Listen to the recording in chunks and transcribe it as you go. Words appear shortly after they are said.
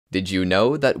Did you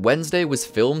know that Wednesday was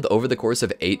filmed over the course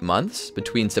of 8 months,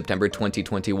 between September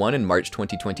 2021 and March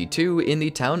 2022, in the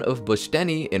town of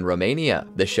Bușteni in Romania?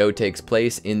 The show takes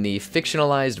place in the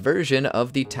fictionalized version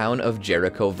of the town of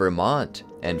Jericho, Vermont,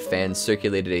 and fans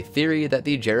circulated a theory that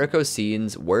the Jericho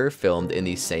scenes were filmed in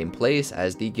the same place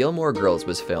as the Gilmore Girls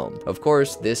was filmed. Of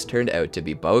course, this turned out to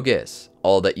be bogus.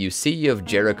 All that you see of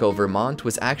Jericho, Vermont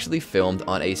was actually filmed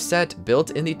on a set built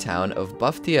in the town of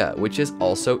Buftea, which is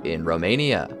also in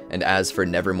Romania. And as for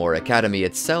Nevermore Academy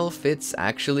itself, it's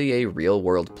actually a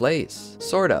real-world place.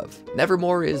 Sort of.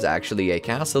 Nevermore is actually a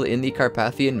castle in the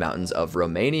Carpathian Mountains of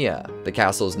Romania. The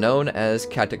castle's known as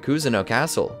Catacuzino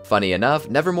Castle. Funny enough,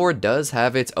 Nevermore does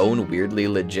have its own weirdly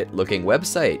legit-looking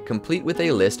website, complete with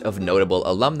a list of notable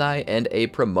alumni and a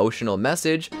promotional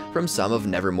message from some of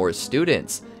Nevermore's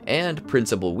students, and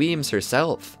Principal Weems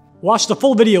herself. Watch the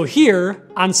full video here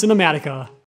on Cinematica.